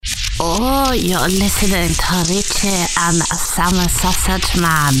Oh, you're listening to Richie and Summer Sausage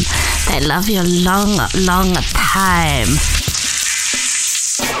Man. They love you long, long time.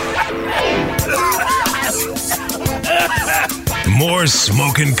 More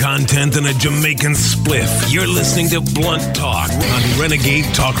smoking content than a Jamaican spliff. You're listening to Blunt Talk on Renegade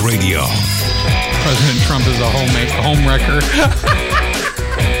Talk Radio. President Trump is a home wrecker.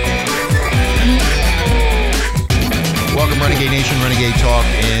 Welcome, Renegade Nation, Renegade Talk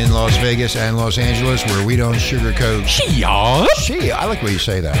in Las Vegas and Los Angeles, where we don't sugarcoat. She, I like the way you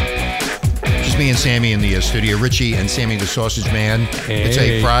say that. Just me and Sammy in the studio. Richie and Sammy the Sausage Man. Hey. It's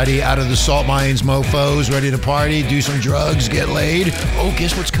a Friday out of the salt mines, mofos, ready to party, do some drugs, get laid. Oh,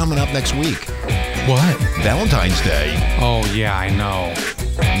 guess what's coming up next week? What? Valentine's Day. Oh, yeah, I know.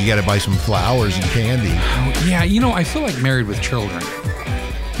 You got to buy some flowers and candy. Yeah, you know, I feel like Married with Children.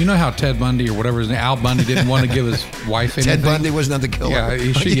 You know how Ted Bundy or whatever his name, Al Bundy didn't want to give his wife anything? Ted Bundy was not the killer. Yeah,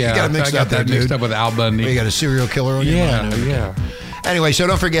 You got to mix I got up that dude. mixed up with Al Bundy. You got a serial killer on your mind? Yeah. Anyway, so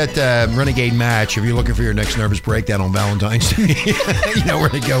don't forget Renegade Match. If you're looking for your next nervous breakdown on Valentine's Day, you know where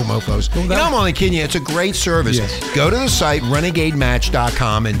to go, mofos. Well, You know, I'm only kidding you. It's a great service. Yes. Go to the site,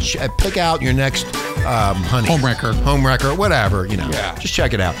 renegadematch.com, and pick out your next honey. Home wrecker, whatever, you know. Yeah. Just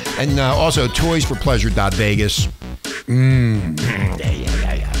check it out. And also, toysforpleasure.vegas.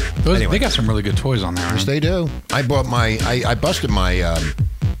 They got some really good toys on there. Yes, they do. I bought I busted my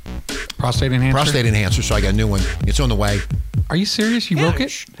Prostate enhancer? prostate enhancer, so I got a new one. It's on the way. Are you serious? You broke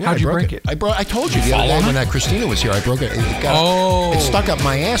it? Yeah, How'd I you broke break it? I told you the other day when that Christina was here. I broke it. It stuck up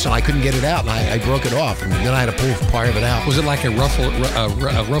my ass, and I couldn't get it out, and I broke it off, and then I had to pull part of it out. Was it like a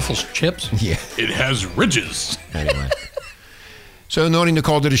Ruffles chips? Yeah. It has ridges. Anyway. So, Naughty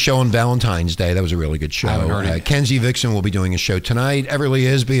Nicole did a show on Valentine's Day. That was a really good show. I haven't heard it. Kenzie Vixen will be doing a show tonight. Everly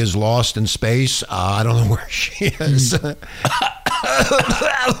Isby is lost in space. I don't know where she is. Give me an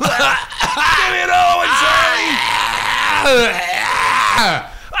O and say,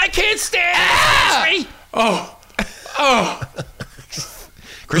 I can't stand it. Oh.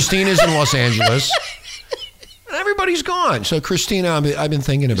 Christina's in Los Angeles. Everybody's gone. So, Christina, I've been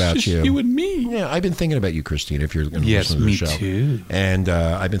thinking about you. You and me. Yeah, I've been thinking about you, Christina, if you're going to Yes, listen to the me show. too. And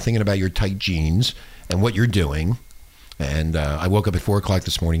I've been thinking about your tight jeans and what you're doing. And I woke up at 4 o'clock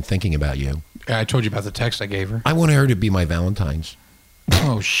this morning thinking about you. I told you about the text I gave her. I want her to be my Valentine's.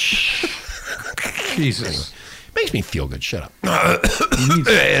 Oh, Jesus. Makes me feel good. Shut up.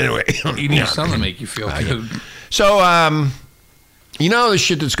 Anyway. You need something to make you feel good. So, you know the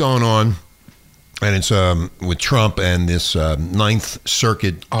shit that's going on, and it's with Trump and this Ninth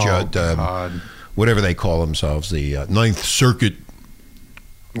Circuit judge, God. whatever they call themselves, the Ninth Circuit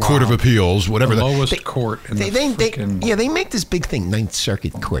Court of Appeals, whatever the lowest court in they make this big thing, Ninth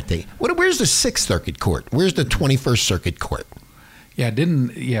Circuit Court. Where's the Sixth Circuit Court? Where's the 21st Circuit Court? Oh my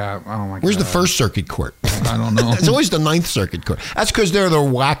God. Where's the First Circuit Court? I don't know. It's always the Ninth Circuit Court. That's because they're the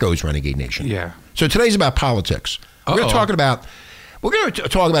wackos, Renegade Nation. Yeah. So today's about politics. We're going to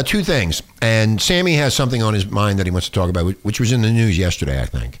talk about two things. And Sammy has something on his mind that he wants to talk about, which was in the news yesterday, I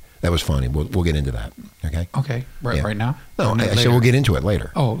think. That was funny. We'll get into that. Okay? Okay. Right now? No, I said we'll get into it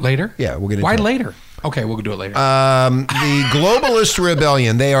later. Oh, later? Yeah, we'll get into Why it. later? Okay, we'll do it later. The globalist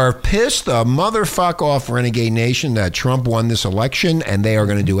rebellion, they are pissed the motherfuck off, Renegade Nation, that Trump won this election, and they are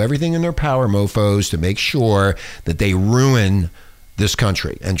going to do everything in their power, mofos, to make sure that they ruin this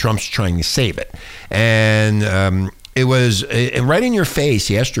country. And Trump's trying to save it. And it was right in your face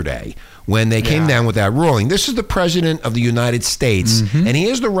yesterday when they came down with that ruling. This is the president of the United States, and he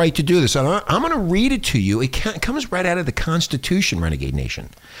has the right to do this. And I'm going to read it to you. It comes right out of the Constitution, Renegade Nation.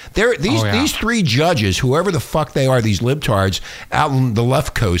 These three judges, whoever the fuck they are, these libtards out on the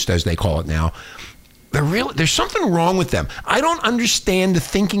left coast, as they call it now, there's something wrong with them. I don't understand the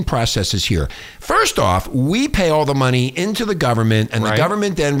thinking processes here. First off, we pay all the money into the government, and the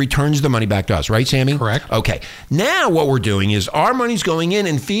government then returns the money back to us, right, Sammy? Correct. Okay. Now what we're doing is our money's going in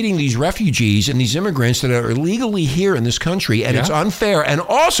and feeding these refugees and these immigrants that are illegally here in this country, and it's unfair. And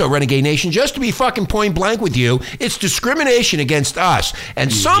also, Renegade Nation, just to be fucking point blank with you, it's discrimination against us.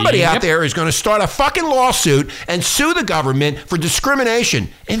 And somebody out there is going to start a fucking lawsuit and sue the government for discrimination.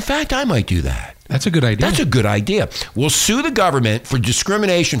 In fact, I might do that. That's a good idea. That's a good idea. We'll sue the government for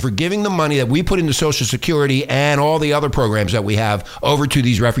discrimination for giving the money that we put into Social Security and all the other programs that we have over to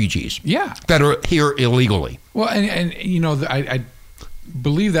these refugees that are here illegally. Well, and you know, I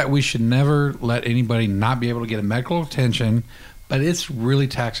believe that we should never let anybody not be able to get a medical attention, but it's really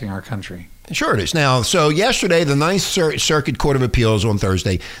taxing our country. Sure it is. Now, so yesterday, the Ninth Circuit Court of Appeals on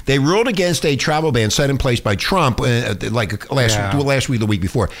Thursday, they ruled against a travel ban set in place by Trump last week, the week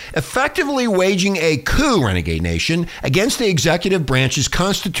before, effectively waging a coup, Renegade Nation, against the executive branch's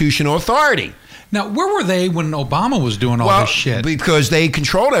constitutional authority. Now, where were they when Obama was doing all this shit? Because they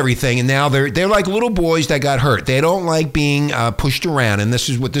controlled everything, and now they're like little boys that got hurt. They don't like being pushed around, and this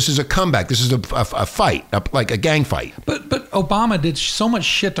is a comeback. This is a fight, like a gang fight. But Obama did so much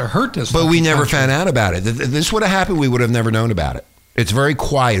shit to hurt this. But we never found out about it. If this would have happened, we would have never known about it. It's very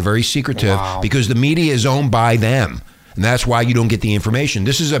quiet, very secretive, because the media is owned by them. And that's why you don't get the information.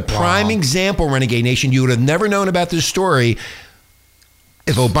 This is a prime example, Renegade Nation. You would have never known about this story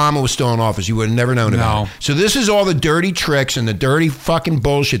if Obama was still in office. You would have never known about it. So this is all the dirty tricks and the dirty fucking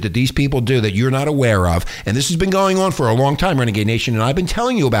bullshit that these people do that you're not aware of. And this has been going on for a long time, Renegade Nation. And I've been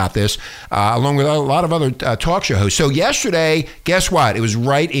telling you about this along with a lot of other talk show hosts. So yesterday, guess what? It was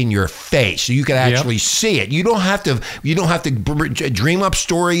right in your face. So you could actually see it. You don't have to dream up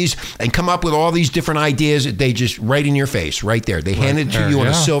stories and come up with all these different ideas. They just right in your face, right there. They hand it to you on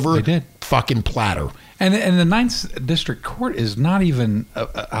a silver fucking platter. And the Ninth District Court is not even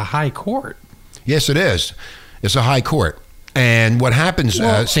a high court. Yes, it is. It's a high court. And what happens,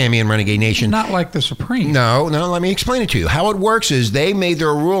 Sammy and Renegade Nation... Not like the Supreme. No, let me explain it to you. How it works is they made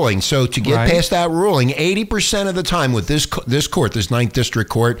their ruling. So to get past that ruling, 80% of the time with this court, this Ninth District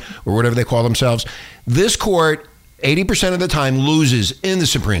Court, or whatever they call themselves, this court, 80% of the time loses in the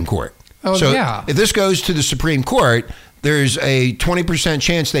Supreme Court. Oh, so yeah. If this goes to the Supreme Court, there's a 20%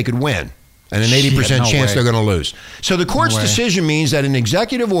 chance they could win. And an 80% chance they're going to lose. So the court's decision means that an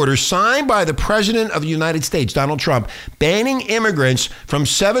executive order signed by the President of the United States, Donald Trump, banning immigrants from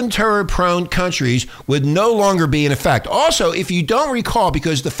 7 terror-prone countries would no longer be in effect. Also, if you don't recall,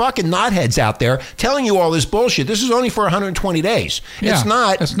 because the fucking knotheads out there telling you all this bullshit, this is only for 120 days. Yeah, it's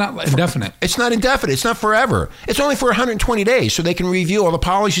not indefinite. It's not indefinite. It's not forever. It's only for 120 days so they can review all the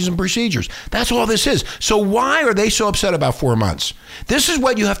policies and procedures. That's all this is. So why are they so upset about 4 months? This is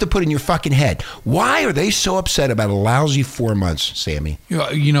what you have to put in your fucking head. Why are they so upset about a lousy 4 months, Sammy?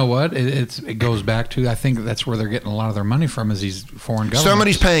 You know what? It goes back to, I think that's where they're getting a lot of their money from, is these foreign governments.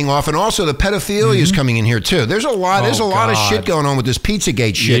 Somebody's paying off, and also the pedophilia is coming in here too. There's a lot of shit going on with this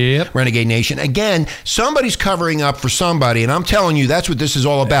Pizzagate shit, Renegade Nation. Again, somebody's covering up for somebody, and I'm telling you, that's what this is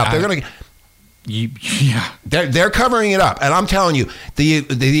all about. They're going to... They're covering it up, and I'm telling you, the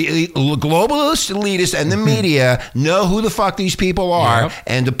globalist elitists and the media know who the fuck these people are,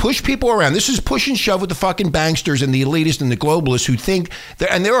 and to push people around. This is push and shove with the fucking banksters and the elitists and the globalists who think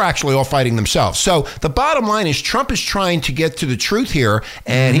they're actually all fighting themselves. So the bottom line is Trump is trying to get to the truth here,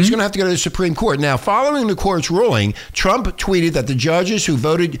 and he's going to have to go to the Supreme Court. Now, following the court's ruling, Trump tweeted that the judges who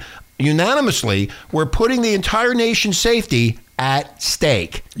voted unanimously were putting the entire nation's safety at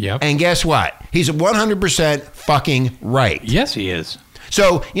stake. And guess what? He's 100% fucking right. Yes, he is.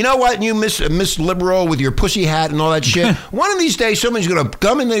 So, you know what, you Miss Liberal with your pussy hat and all that shit, one of these days somebody's going to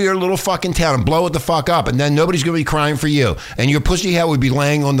come into your little fucking town and blow it the fuck up, and then nobody's going to be crying for you, and your pussy hat would be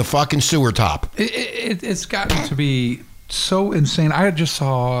laying on the fucking sewer top. It's gotten to be so insane. I just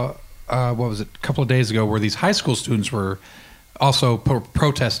saw, a couple of days ago, where these high school students were also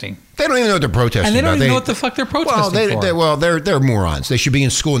protesting. They don't even know what they're protesting about. And they don't even know what the fuck they're protesting for. They're morons. They should be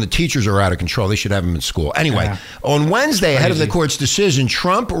in school, and the teachers are out of control. They should have them in school. Anyway, on Wednesday, ahead of the court's decision,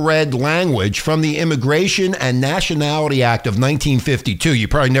 Trump read language from the Immigration and Nationality Act of 1952. You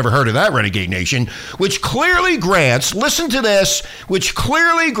probably never heard of that, Renegade Nation, which clearly grants, listen to this, which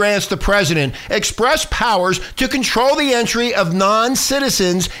clearly grants the president express powers to control the entry of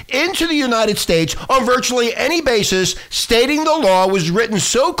non-citizens into the United States on virtually any basis, stating the law was written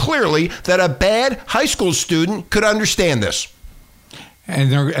so clearly that a bad high school student could understand this.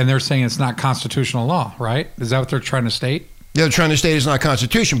 And they're saying it's not constitutional law, right? Is that what they're trying to state? They're trying to state it's not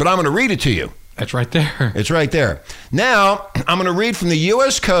constitution, but I'm going to read it to you. That's right there. It's right there. Now, I'm going to read from the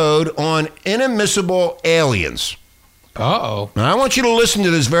U.S. Code on inadmissible aliens. Uh-oh. Now, I want you to listen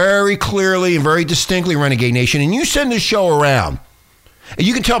to this very clearly and very distinctly, Renegade Nation, and you send this show around. And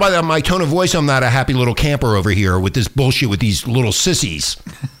you can tell by my tone of voice I'm not a happy little camper over here with this bullshit with these little sissies.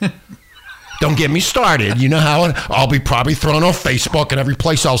 Don't get me started. You know how I'll be probably thrown off Facebook and every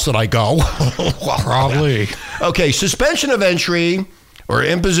place else that I go. Probably. Okay, suspension of entry or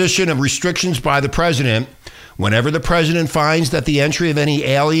imposition of restrictions by the president whenever the president finds that the entry of any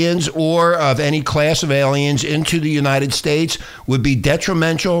aliens or of any class of aliens into the United States would be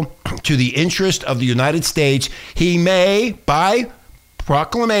detrimental to the interest of the United States, he may, by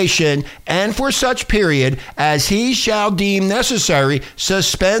proclamation, and for such period as he shall deem necessary,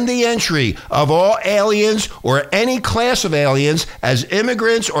 suspend the entry of all aliens or any class of aliens as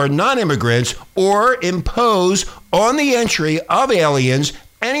immigrants or non-immigrants, or impose on the entry of aliens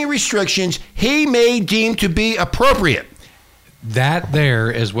any restrictions he may deem to be appropriate. That there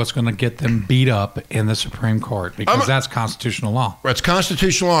is what's going to get them beat up in the Supreme Court, because that's constitutional law. It's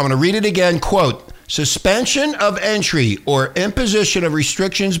constitutional law. I'm going to read it again. Quote, suspension of entry or imposition of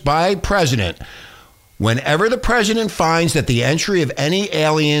restrictions by president. Whenever the president finds that the entry of any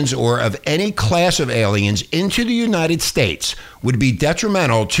aliens or of any class of aliens into the United States would be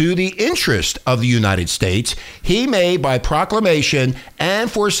detrimental to the interest of the United States, he may, by proclamation and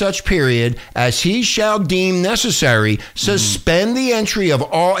for such period as he shall deem necessary, suspend the entry of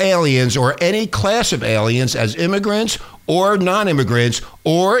all aliens or any class of aliens as immigrants or non-immigrants,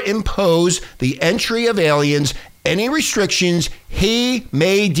 or impose the entry of aliens any restrictions he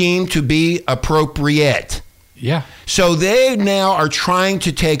may deem to be appropriate. Yeah. So they now are trying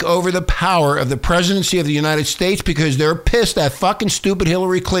to take over the power of the presidency of the United States because they're pissed that fucking stupid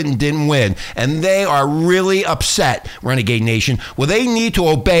Hillary Clinton didn't win. And they are really upset, Renegade Nation. Well, they need to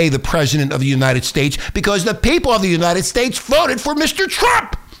obey the president of the United States because the people of the United States voted for Mr.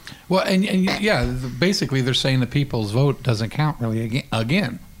 Trump. Well, and yeah, basically they're saying the people's vote doesn't count really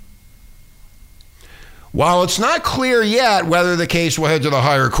again. While it's not clear yet whether the case will head to the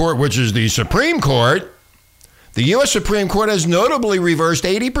higher court, which is the Supreme Court, the U.S. Supreme Court has notably reversed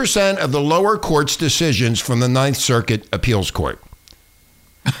 80% of the lower court's decisions from the Ninth Circuit Appeals Court.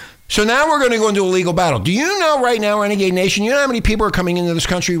 So now we're going to go into a legal battle. Do you know right now, Renegade Nation, you know how many people are coming into this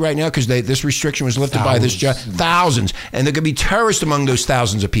country right now because this restriction was lifted by this judge? Thousands. And there could be terrorists among those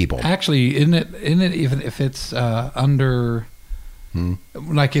thousands of people. Actually, isn't it even if it's under...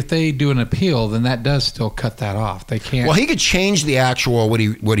 Like if they do an appeal, then that does still cut that off. They can't. Well, he could change the actual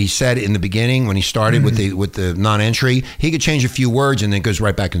what he said in the beginning when he started with the non-entry. He could change a few words and then it goes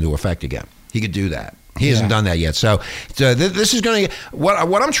right back into effect again. He could do that. He hasn't done that yet. So this is going to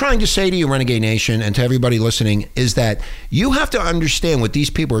what I'm trying to say to you, Renegade Nation, and to everybody listening is that you have to understand what these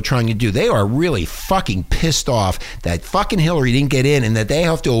people are trying to do. They are really fucking pissed off that fucking Hillary didn't get in and that they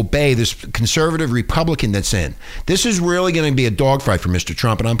have to obey this conservative Republican that's in. This is really going to be a dogfight for Mr.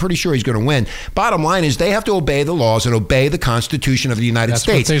 Trump, and I'm pretty sure he's going to win. Bottom line is they have to obey the laws and obey the Constitution of the United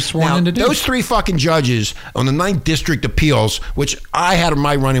States. That's what they've sworn in to do. Those three fucking judges on the 9th District Appeals, which I had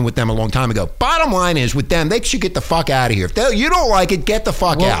my run-in with them a long time ago. Bottom line is with them, they should get the fuck out of here. If you don't like it, get the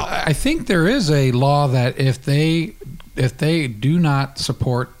fuck out. I think there is a law that if they do not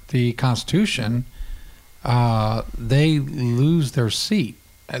support the Constitution, they lose their seat.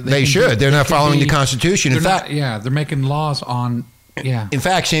 They should. They're not following the Constitution. In fact, they're making laws on. Yeah. In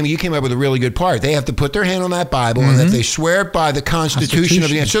fact, Sammy, you came up with a really good part. They have to put their hand on that Bible, and if they swear it by the Constitution of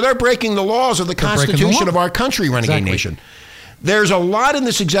the... So they're breaking the laws of the Constitution of our country, Renegade Nation. There's a lot in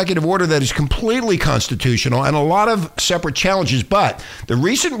this executive order that is completely constitutional and a lot of separate challenges, but the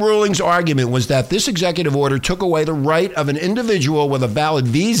recent ruling's argument was that this executive order took away the right of an individual with a valid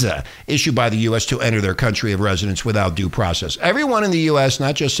visa issued by the U.S. to enter their country of residence without due process. Everyone in the U.S.,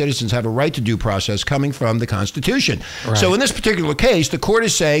 not just citizens, have a right to due process coming from the Constitution. Right. So in this particular case, the court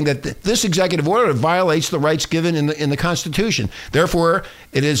is saying that this executive order violates the rights given in the Constitution. Therefore,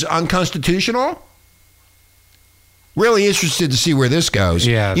 it is unconstitutional. Really interested to see where this goes.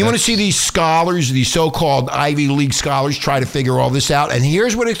 Yeah, you want to see these scholars, these so-called Ivy League scholars, try to figure all this out. And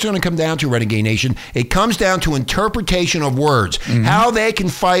here's what it's going to come down to, Renegade Nation. It comes down to interpretation of words, how they can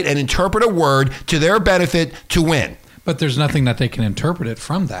fight and interpret a word to their benefit to win. But there's nothing that they can interpret it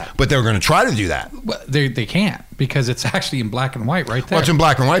from that. But they're going to try to do that. Well, they can't, because it's actually in black and white right there. Well, it's in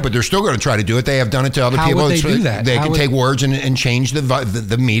black and white, but they're still going to try to do it. They have done it to other people. How would they do that? They can take words and change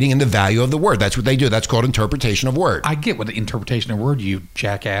the meaning and the value of the word. That's what they do. That's called interpretation of word. I get what the interpretation of word, you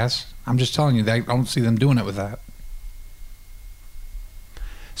jackass. I'm just telling you that I don't see them doing it with that.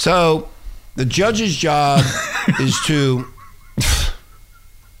 So the judge's job is to...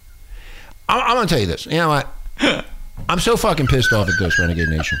 I'm going to tell you this. You know what? I'm so fucking pissed off at this, Renegade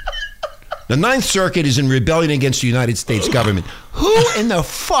Nation. The Ninth Circuit is in rebellion against the United States government. Who in the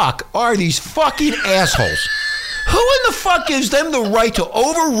fuck are these fucking assholes? Who in the fuck gives them the right to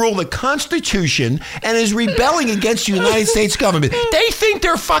overrule the Constitution and is rebelling against the United States government? They think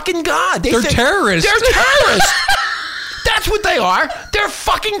they're fucking God. They're terrorists. They're terrorists. That's what they are. They're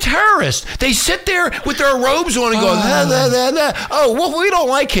fucking terrorists. They sit there with their robes on and go, oh, well, we don't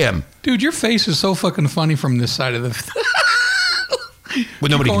like him. Dude, your face is so fucking funny from this side of the...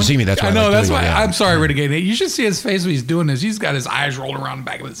 Well, nobody can see me. That's why I know. That's why. Yeah. I'm sorry, Renegade. You should see his face when he's doing this. He's got his eyes rolling around the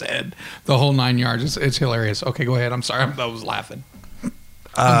back of his head, the whole 9 yards. It's hilarious. Okay, go ahead. I'm sorry. I was laughing.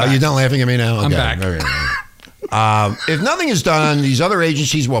 You're done laughing at me now? Okay. I'm back. Okay. If nothing is done, these other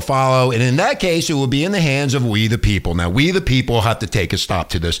agencies will follow, and in that case, it will be in the hands of we the people. Now, we the people have to take a stop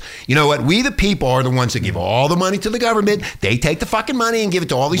to this. You know what? We the people are the ones that give all the money to the government. They take the fucking money and give it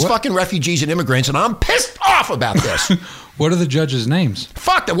to all these fucking refugees and immigrants, and I'm pissed off about this. What are the judges' names?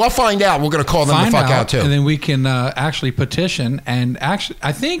 Fuck that. We'll find out. We're going to call them the fuck out, too. And then we can actually petition, and actually,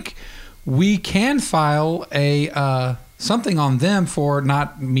 I think we can file a something on them for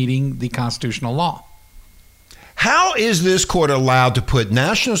not meeting the constitutional law. How is this court allowed to put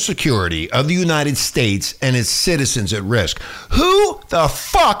national security of the United States and its citizens at risk? Who the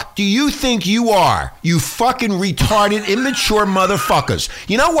fuck do you think you are? You fucking retarded, immature motherfuckers.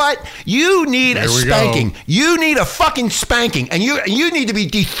 You know what? You need a spanking. You need a fucking spanking. And you need to be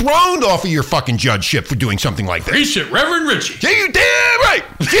dethroned off of your fucking judgeship for doing something like this. Preach it, Reverend Richie. Yeah, you damn right.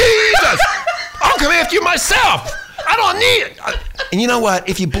 Jesus. I'll come after you myself. I don't need it. And you know what?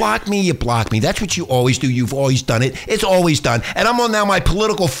 If you block me, you block me. That's what you always do. You've always done it. It's always done. And I'm on now my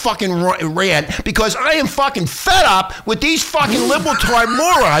political fucking rant because I am fucking fed up with these fucking liberal-tard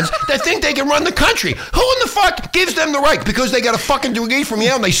morons that think they can run the country. Who in the fuck gives them the right? Because they got a fucking degree from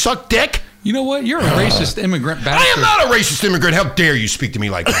Yale and they suck dick? You know what? You're a racist immigrant bastard. I am not a racist immigrant. How dare you speak to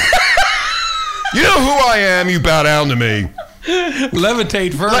me like that? You know who I am. You bow down to me.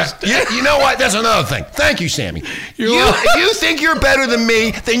 Levitate first. You know what? That's another thing. Thank you, Sammy. If you think you're better than me,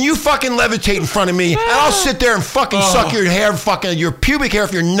 then you fucking levitate in front of me, and I'll sit there and fucking suck your hair, fucking your pubic hair,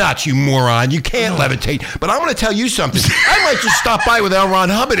 if you're nuts, you moron. You can't levitate. But I want to tell you something. I might just stop by with L. Ron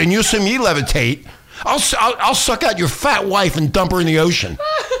Hubbard, and you'll see me levitate. I'll suck out your fat wife and dump her in the ocean.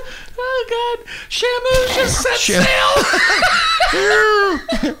 Oh God, Shamu just set sail.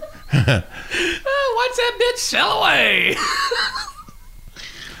 What's that bitch sail away?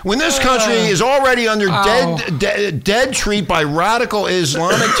 When this country is already under dead treat by radical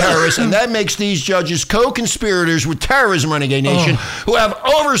Islamic terrorists, and that makes these judges co-conspirators with terrorism, Renegade Nation, who have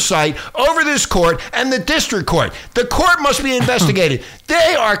oversight over this court and the district court. The court must be investigated.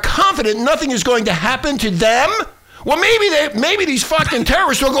 They are confident nothing is going to happen to them. Well, maybe these fucking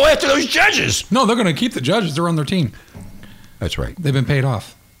terrorists will go after those judges. No, they're going to keep the judges. They're on their team. That's right. They've been paid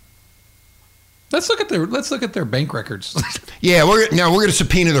off. Let's look at their bank records. Yeah, we're going to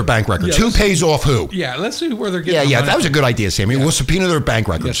subpoena their bank records. Yeah, who pays off who? Yeah, let's see where they're getting. Yeah, that was a good idea, Sammy. Yeah. We'll subpoena their bank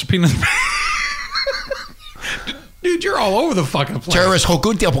records. Yeah, subpoena. Dude, you're all over the fucking place. Terrorists,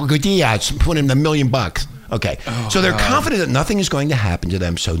 put in $1 million. Okay, so they're confident that nothing is going to happen to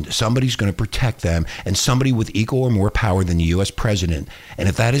them, so somebody's going to protect them, and somebody with equal or more power than the U.S. president. And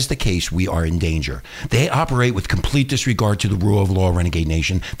if that is the case, we are in danger. They operate with complete disregard to the rule of law, Renegade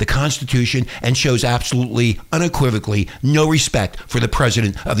Nation, the Constitution, and shows absolutely, unequivocally, no respect for the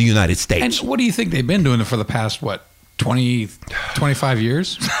President of the United States. And what do you think they've been doing for the past, 25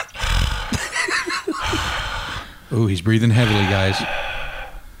 years? Ooh, he's breathing heavily, guys.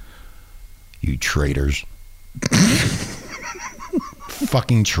 You traitors.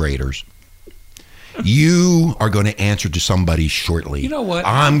 Fucking traitors. You are going to answer to somebody shortly. You know what?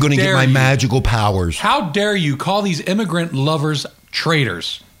 I'm going to get my magical powers. How dare you call these immigrant lovers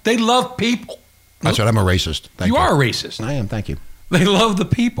traitors? They love people. That's right. I'm a racist. Thank you. You are a racist. I am. Thank you. They love the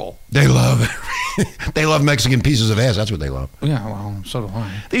people. They love Mexican pieces of ass. That's what they love. Yeah, well, so do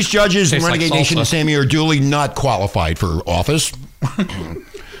I. These judges in Renegade Nation and Sammy are duly not qualified for office.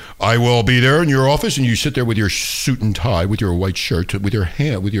 I will be there in your office, and you sit there with your suit and tie, with your white shirt, with your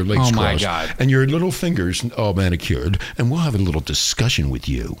hand, with your legs crossed, God. And your little fingers all manicured, and we'll have a little discussion with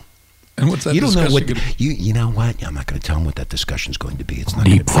you. And what's that? You don't know what you know what? I'm not going to tell them what that discussion's going to be. It's not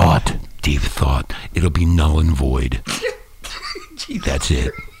deep thought. Deep thought. It'll be null and void. That's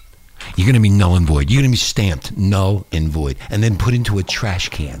it. You're going to be null and void. You're going to be stamped null and void, and then put into a trash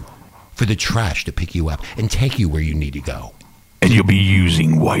can for the trash to pick you up and take you where you need to go. And you'll be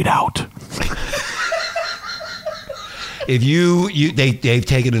using whiteout. If they've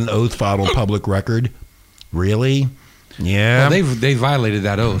taken an oath filed on public record, really? Yeah. Well, they violated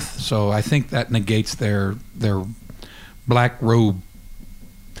that oath, so I think that negates their black robe.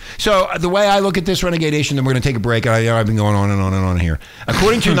 So the way I look at this, Renegade Nation, then we're going to take a break. I've been going on and on and on here.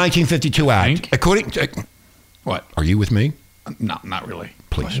 According to 1952 Act, What? Are you with me? No, not really.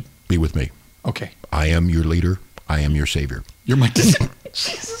 Please be with me. Okay. I am your leader. I am your savior. You're my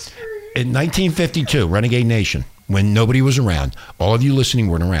Jesus. In 1952, Renegade Nation, when nobody was around, all of you listening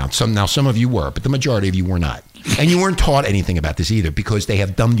weren't around. Some of you were, but the majority of you were not. And you weren't taught anything about this either, because they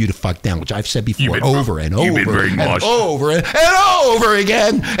have dumbed you the fuck down, which I've said before over and over and over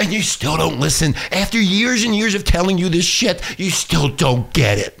again. And you still don't listen. After years and years of telling you this shit, you still don't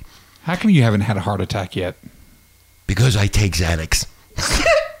get it. How come you haven't had a heart attack yet? Because I take Xanax.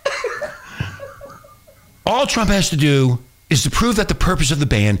 All Trump has to do is to prove that the purpose of the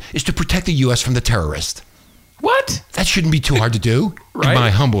ban is to protect the U.S. from the terrorist. What? That shouldn't be too hard to do, Right? in my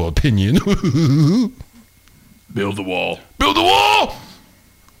humble opinion. Build the wall. Build the wall! All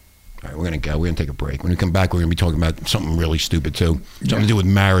right, we're gonna go. We're gonna take a break. When we come back, we're gonna be talking about something really stupid too. Something to do with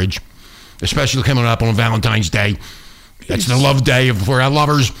marriage, especially coming up on Valentine's Day. That's the love day for our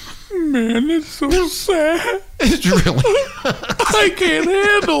lovers. Man, it's so sad. It's really. I can't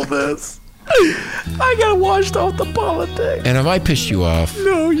handle this. I got washed off the politics. And if I pissed you off,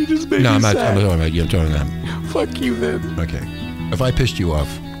 No, you just made no, me I'm not. sad. I'm talking about you. I'm talking about them. Fuck you then. Okay. If I pissed you off,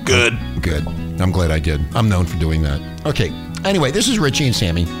 Good. good. I'm glad I did. I'm known for doing that. Okay. Anyway, this is Richie and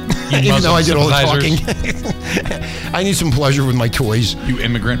Sammy. Even though I did all the talking, I need some pleasure with my toys. You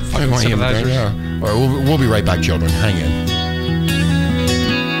immigrant I fucking want you to- sympathizers. yeah. All right, we'll be right back, children. Hang in.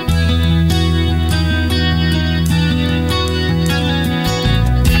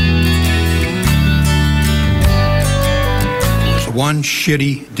 One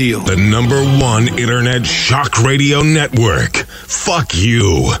shitty deal. The #1 Internet Shock Radio Network. Fuck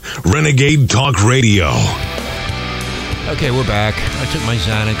you. Renegade Talk Radio. Okay, we're back. I took my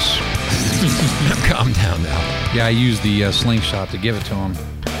Xanax. Calm down now. Yeah, I used the slingshot to give it to him. In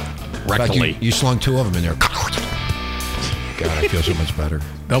fact, Rectally. you slung 2 of them in there. God, I feel so much better.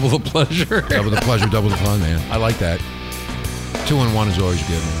 Double the pleasure. Double the pleasure, double the fun, man. I like that. 2 in 1 is always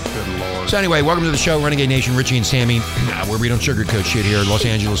good, man. Good Lord. So anyway, welcome to the show, Renegade Nation, Richie and Sammy, where we don't sugarcoat shit here. Los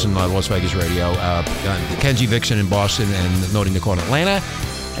Angeles and Las Vegas radio. Kenzie Vixen in Boston and Naughty Nicole in Atlanta.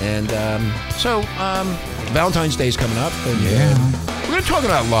 And Valentine's Day is coming up. And, we're going to talk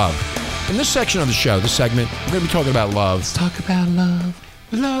about love. In this section of the show, this segment, we're going to be talking about love. Let's talk about love.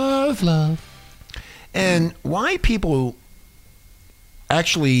 Love. And why people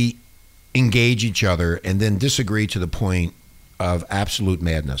actually engage each other and then disagree to the point of absolute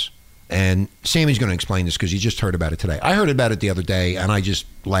madness. And Sammy's going to explain this because he just heard about it today. I heard about it the other day, and I just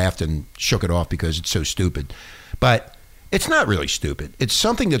laughed and shook it off because it's so stupid. But it's not really stupid. It's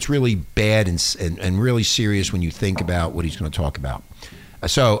something that's really bad and really serious when you think about what he's going to talk about.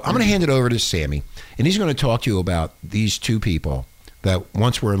 So I'm going to hand it over to Sammy, and he's going to talk to you about these 2 people that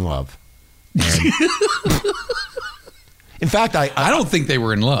once were in love. And in fact, I don't think they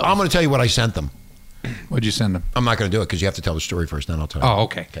were in love. I'm going to tell you what I sent them. What'd you send them? I'm not going to do it because you have to tell the story first, then I'll tell you. Oh,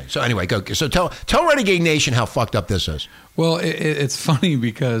 okay. So anyway, go. So tell Renegade Nation how fucked up this is. Well, it's funny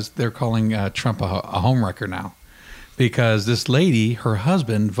because they're calling Trump a homewrecker now. Because this lady, her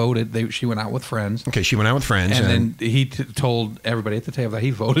husband voted, she went out with friends. Okay, she went out with friends. And then he told everybody at the table that he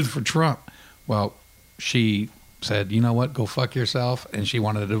voted for Trump. Well, she said, you know what, go fuck yourself. And she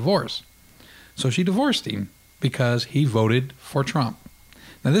wanted a divorce. So she divorced him because he voted for Trump.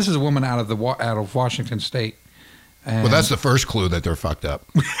 Now, this is a woman out of Washington State. And well, that's the first clue that they're fucked up.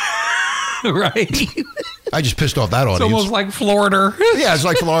 right? I just pissed off that audience. It's almost like Florida. Yeah, it's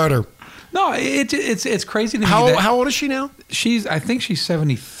like Florida. No, it's crazy to me. How old is she now? I think she's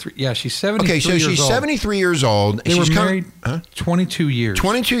 73. Yeah, she's 73 Okay, so years she's old. 73 years old. And They were she's married 22 years.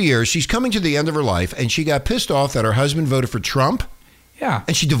 22 years. She's coming to the end of her life, and she got pissed off that her husband voted for Trump, Yeah.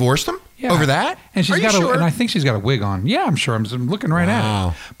 and she divorced him Yeah. over that? And she's Are you got sure? and I think she's got a wig on. Yeah, I'm sure. I'm looking right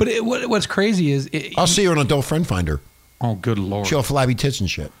Wow. at it. But what's crazy is I'll see her on Adult Friend Finder. oh, good Lord. She'll have flabby tits and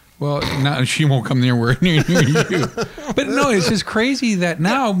shit. Well, no, she won't come near you. But no, it's just crazy that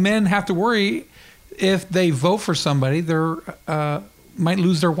now men have to worry if they vote for somebody, they're might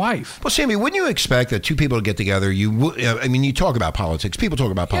lose their wife. Well, Sammy, wouldn't you expect that 2 people to get together? I mean, you talk about politics. People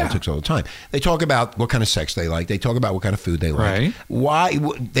talk about politics all the time. They talk about what kind of sex they like. They talk about what kind of food they like. Right. Why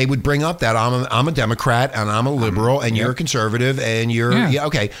they would bring up that I'm a Democrat and I'm a liberal and you're a conservative and you're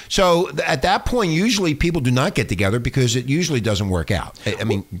okay. So at that point, usually people do not get together because it usually doesn't work out. I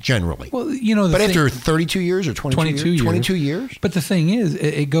mean, generally. Well, you know, but after 32 years or 22 years. But the thing is,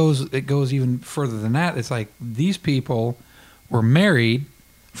 it goes even further than that. It's like these people were married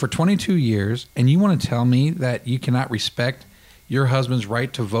for 22 years, and you want to tell me that you cannot respect your husband's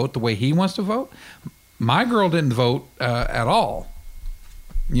right to vote the way he wants to vote? My girl didn't vote at all.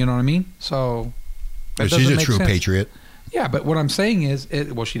 You know what I mean? So that She's doesn't a make true sense. patriot. Yeah, but what I'm saying is,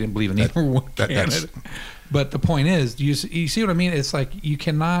 well, she didn't believe in either one candidate. But the point is, you see what I mean? It's like you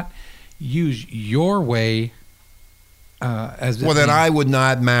cannot use your way as well, then I would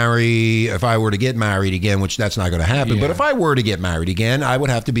not marry if I were to get married again, which that's not going to happen. Yeah. But if I were to get married again, I would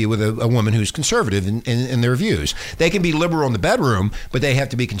have to be with a woman who's conservative in their views. They can be liberal in the bedroom, but they have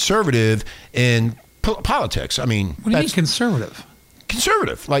to be conservative in politics. I mean, What do you mean conservative?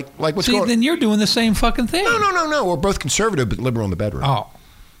 Conservative, like what's See, going on. then you're doing the same fucking thing. No. We're both conservative, but liberal in the bedroom. Oh.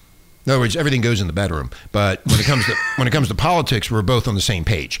 In other words, everything goes in the bedroom. But when it comes to politics, we're both on the same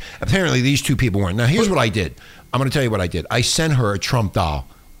page. Apparently, these two people weren't. Now, here's what I did. I'm going to tell you what I did. I sent her a Trump doll.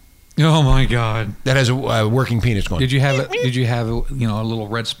 Oh my God! That has a working penis going. Did you have a little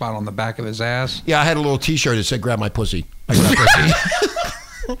red spot on the back of his ass? Yeah, I had a little T-shirt that said "Grab my pussy." I grabbed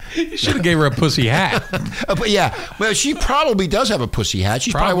pussy. You should have gave her a pussy hat. But yeah, well, she probably does have a pussy hat.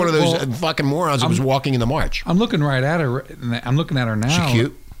 She's probably one of those fucking morons that was walking in the march. I'm looking right at her. I'm looking at her now. She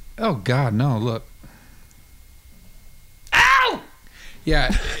cute? Oh God, no! Look. Ow!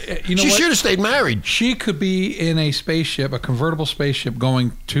 Yeah, you know she what? should have stayed married. She could be in a spaceship, a convertible spaceship,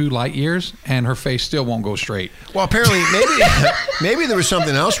 going 2 light years, and her face still won't go straight. Well, apparently, maybe there was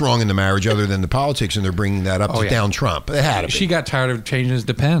something else wrong in the marriage other than the politics, and they're bringing that up to down Trump. It had to be. She got tired of changing his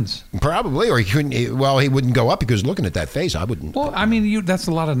depends. Probably, or he couldn't. Well, he wouldn't go up because looking at that face, I wouldn't. Well, I mean, that's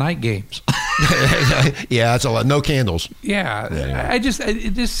a lot of night games. Yeah, that's a lot. No candles. Yeah. It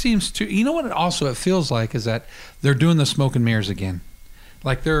just seems to. You know what? It feels like is that they're doing the smoke and mirrors again.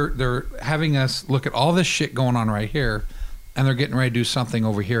 Like they're having us look at all this shit going on right here, and they're getting ready to do something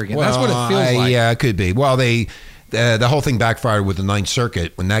over here again. Well, that's what it feels like. Yeah, it could be. Well, the whole thing backfired with the Ninth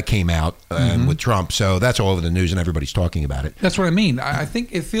Circuit when that came out with Trump. So that's all over the news, and everybody's talking about it. That's what I mean. I think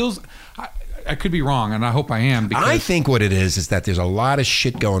it feels. I could be wrong, and I hope I am. Because I think what it is that there's a lot of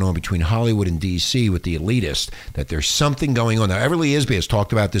shit going on between Hollywood and D.C. with the elitists, that there's something going on. Now, Everly Isby has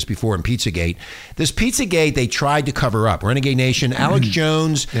talked about this before in Pizzagate. This Pizzagate, they tried to cover up. Renegade Nation, Alex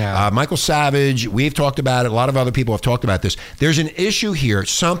Jones, Michael Savage, we've talked about it. A lot of other people have talked about this. There's an issue here.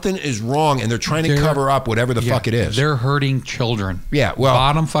 Something is wrong, and they're trying to cover up whatever the fuck it is. They're hurting children. Yeah, well.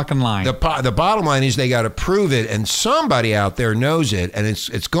 Bottom fucking line. The bottom line is they got to prove it, and somebody out there knows it, and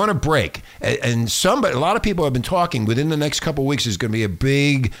it's going to break. And a lot of people have been talking within the next couple of weeks is going to be a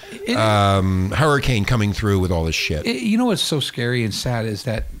big hurricane coming through with all this shit. You know what's so scary and sad is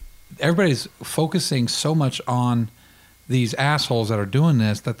that everybody's focusing so much on these assholes that are doing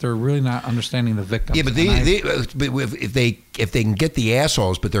this that they're really not understanding the victims. Yeah, but if they can get the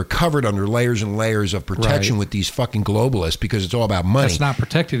assholes, but they're covered under layers and layers of protection with these fucking globalists because it's all about money. That's not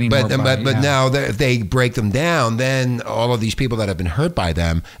protected anymore. But now if they break them down, then all of these people that have been hurt by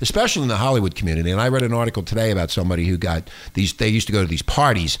them, especially in the Hollywood community. And I read an article today about somebody who got these. They used to go to these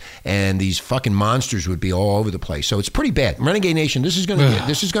parties, and these fucking monsters would be all over the place. So it's pretty bad. Renegade Nation, this is going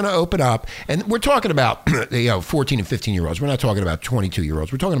to open up, and we're talking about 14 and 15-year-olds. We're not talking about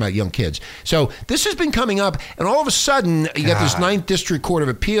 22-year-olds. We're talking about young kids. So this has been coming up, and all of a sudden you got this 9th District Court of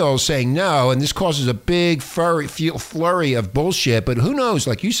Appeals saying no, and this causes a big flurry of bullshit. But who knows?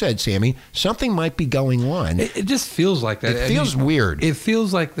 Like you said, Sammy, something might be going on. It just feels like that. It feels weird. It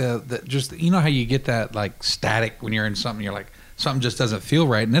feels like the just, you know how you get that like static when you're in something, you're like, something just doesn't feel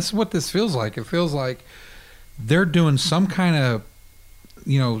right. And that's what this feels like. It feels like they're doing some kind of,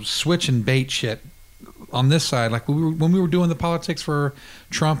 switch and bait shit on this side. Like when we were doing the politics for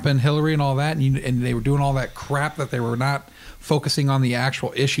Trump and Hillary and all that, and they were doing all that crap that they were not focusing on the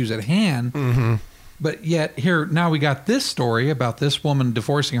actual issues at hand. Mm-hmm. But yet here, now we got this story about this woman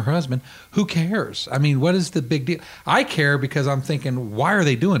divorcing her husband. Who cares? I mean, what is the big deal? I care because I'm thinking, why are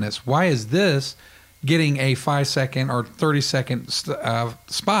they doing this? Why is this getting a 5-second or 30-second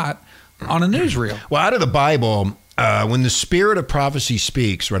spot on a newsreel? Well, out of the Bible, when the spirit of prophecy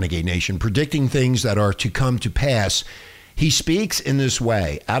speaks, Renegade Nation, predicting things that are to come to pass, he speaks in this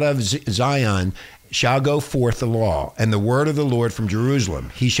way. Out of Zion shall go forth the law and the word of the Lord from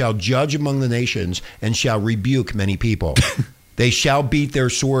Jerusalem. He shall judge among the nations and shall rebuke many people. They shall beat their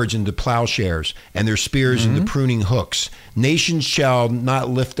swords into plowshares and their spears into pruning hooks. Nations shall not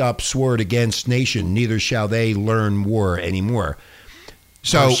lift up sword against nation, neither shall they learn war anymore.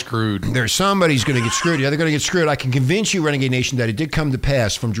 So they're screwed. There's somebody's going to get screwed. Yeah, they're going to get screwed. I can convince you, Renegade Nation, that it did come to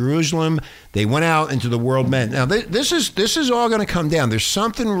pass. From Jerusalem, they went out into the world men. Now, this is all going to come down. There's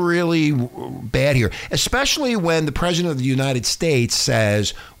something really bad here, especially when the President of the United States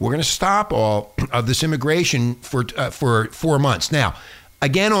says, we're going to stop all of this immigration for 4 months. Now,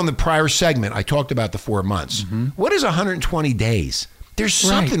 again, on the prior segment, I talked about the 4 months. Mm-hmm. What is 120 days? There's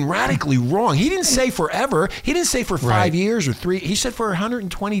something radically wrong. He didn't say forever. He didn't say for 5 years or 3. He said for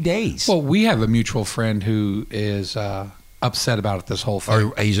 120 days. Well, we have a mutual friend who is upset about this whole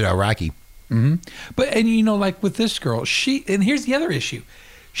thing. Or he's an Iraqi. Mm-hmm. But, and like with this girl, and here's the other issue.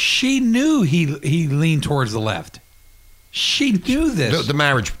 She knew he leaned towards the left. She knew this. The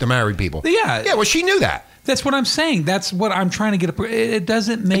married people. Yeah. Yeah, well, she knew that. That's what I'm saying. That's what I'm trying to get. It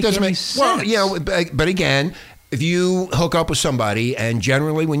doesn't make any sense. Well, but again, if you hook up with somebody, and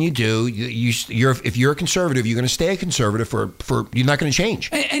generally when you do, if you're a conservative, you're going to stay a conservative for you're not going to change.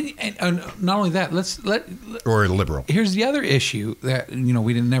 And not only that, or a liberal. Here's the other issue that we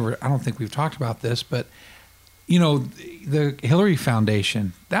I don't think we've talked about this, but the Hillary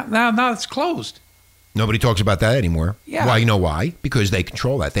Foundation now it's closed. Nobody talks about that anymore. Yeah. Why? You know why? Because they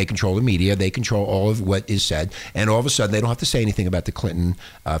control that. They control the media. They control all of what is said. And all of a sudden, they don't have to say anything about the Clinton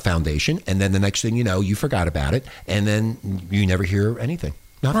Foundation. And then the next thing you know, you forgot about it. And then you never hear anything.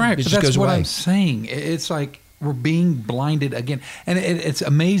 Nothing. Right. It But just that's goes what away. I'm saying. It's like we're being blinded again. And it's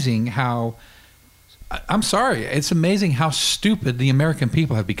amazing how, I'm sorry, it's amazing how stupid the American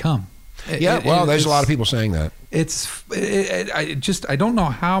people have become. There's a lot of people saying that. I don't know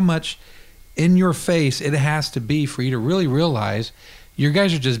how much in your face it has to be for you to really realize you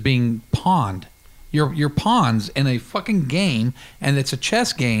guys are just being pawned. You're pawns in a fucking game, and it's a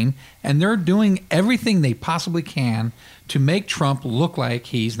chess game, and they're doing everything they possibly can to make Trump look like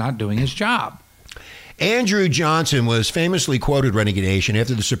he's not doing his job. Andrew Johnson was famously quoted, Renegade Nation,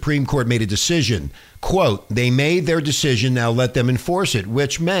 after the Supreme Court made a decision. Quote, "They made their decision, now let them enforce it,"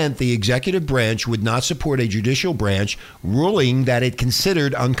 which meant the executive branch would not support a judicial branch ruling that it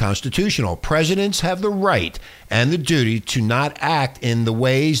considered unconstitutional. Presidents have the right and the duty to not act in the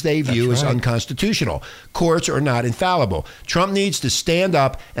ways they view as unconstitutional. Courts are not infallible. Trump needs to stand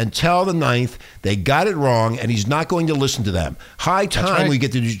up and tell the Ninth they got it wrong, and he's not going to listen to them. High time we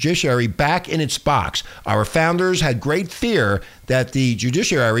get the judiciary back in its box. Our founders had great fear that the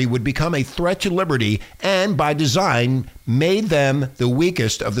judiciary would become a threat to liberty, and by design made them the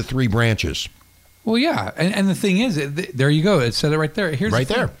weakest of the three branches. Well, yeah, and the thing is, there you go. It said it right there. Here's right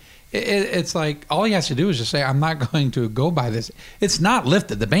the thing. there. It's like all he has to do is just say, "I'm not going to go by this." It's not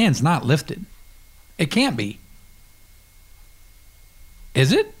lifted. The ban's not lifted. It can't be.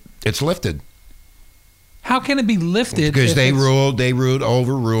 Is it? It's lifted. How can it be lifted? Because they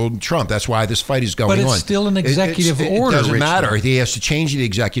overruled Trump. That's why this fight is going on. But it's still an executive order. It doesn't matter. He has to change the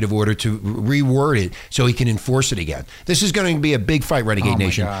executive order to reword it so he can enforce it again. This is going to be a big fight, Renegade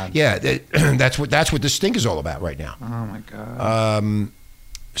Nation. God. Yeah, that's what this stink is all about right now. Oh my God.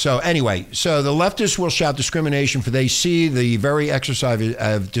 So anyway, the leftists will shout discrimination, for they see the very exercise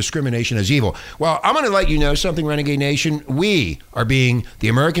of discrimination as evil. Well, I'm going to let you know something, Renegade Nation. The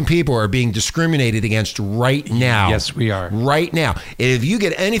American people are being discriminated against right now. Yes, we are. Right now. If you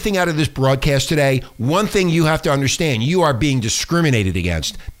get anything out of this broadcast today, one thing you have to understand, you are being discriminated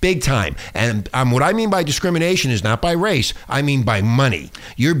against big time. And what I mean by discrimination is not by race. I mean by money.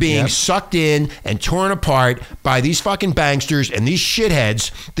 You're being sucked in and torn apart by these fucking banksters and these shitheads,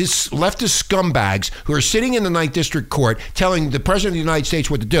 these leftist scumbags who are sitting in the 9th District Court telling the President of the United States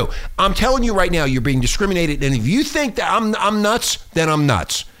what to do. I'm telling you right now, you're being discriminated. And if you think that I'm nuts, then I'm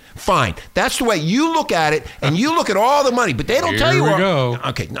nuts. Fine. That's the way you look at it, and you look at all the money, but they don't tell you. Here we go.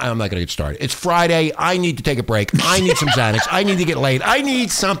 Okay, I'm not going to get started. It's Friday. I need to take a break. I need some Xanax. I need to get laid. I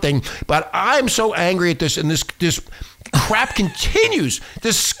need something. But I'm so angry at this, and this crap continues.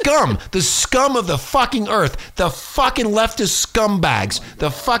 The scum of the fucking earth, the fucking leftist scumbags,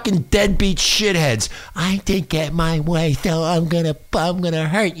 the fucking deadbeat shitheads. I didn't get my way, so I'm gonna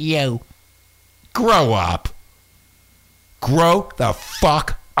hurt you. Grow up. Grow the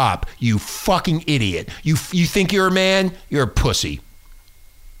fuck up, you fucking idiot. You think you're a man? You're a pussy.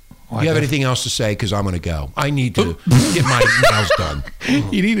 Do you have anything else to say? Because I'm going to go. I need to get my nails done.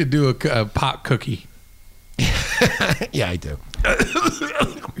 You need to do a pot cookie. Yeah, I do.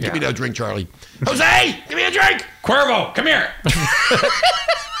 Give me that drink, Charlie. Jose, give me a drink. Cuervo, come here.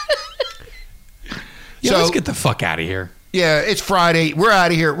 Let's get the fuck out of here. Yeah, it's Friday. We're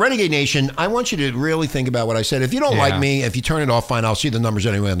out of here. Renegade Nation, I want you to really think about what I said. If you don't like me, if you turn it off, fine. I'll see the numbers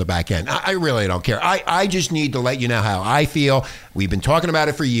anyway on the back end. I really don't care. I just need to let you know how I feel. We've been talking about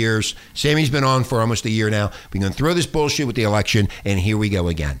it for years. Sammy's been on for almost a year now. We're going to throw this bullshit with the election, and here we go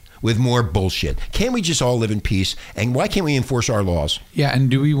again with more bullshit. Can't we just all live in peace? And why can't we enforce our laws? Yeah, and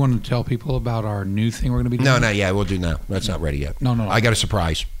do we want to tell people about our new thing we're going to be doing? No, not yet. We'll do now. That's not ready yet. No. I got a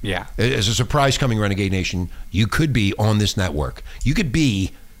surprise. Yeah. As a surprise coming, Renegade Nation, you could be on this network. You could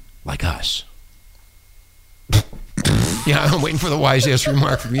be like us. Yeah, I'm waiting for the wise ass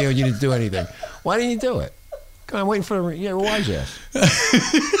remark from you, and you didn't do anything. Why didn't you do it? I'm waiting for a wise ass.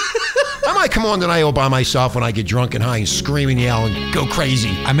 I might come on tonight all by myself when I get drunk and high and scream and yell and go crazy.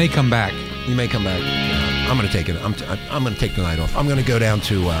 I may come back. You may come back. I'm going to take it. I'm going to take the night off. I'm going to go down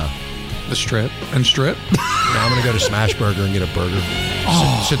to the strip and strip. No, I'm going to go to Smash Burger and get a burger.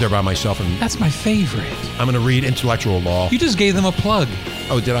 Sit there by myself and. That's my favorite. I'm going to read intellectual law. You just gave them a plug.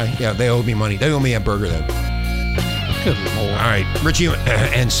 Oh, did I? Yeah, they owe me money. They owe me a burger then. Good Lord. All right, Richie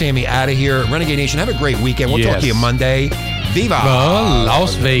and Sammy out of here. Renegade Nation, have a great weekend. We'll talk to you Yes. Monday. Viva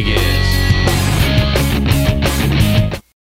Las Vegas.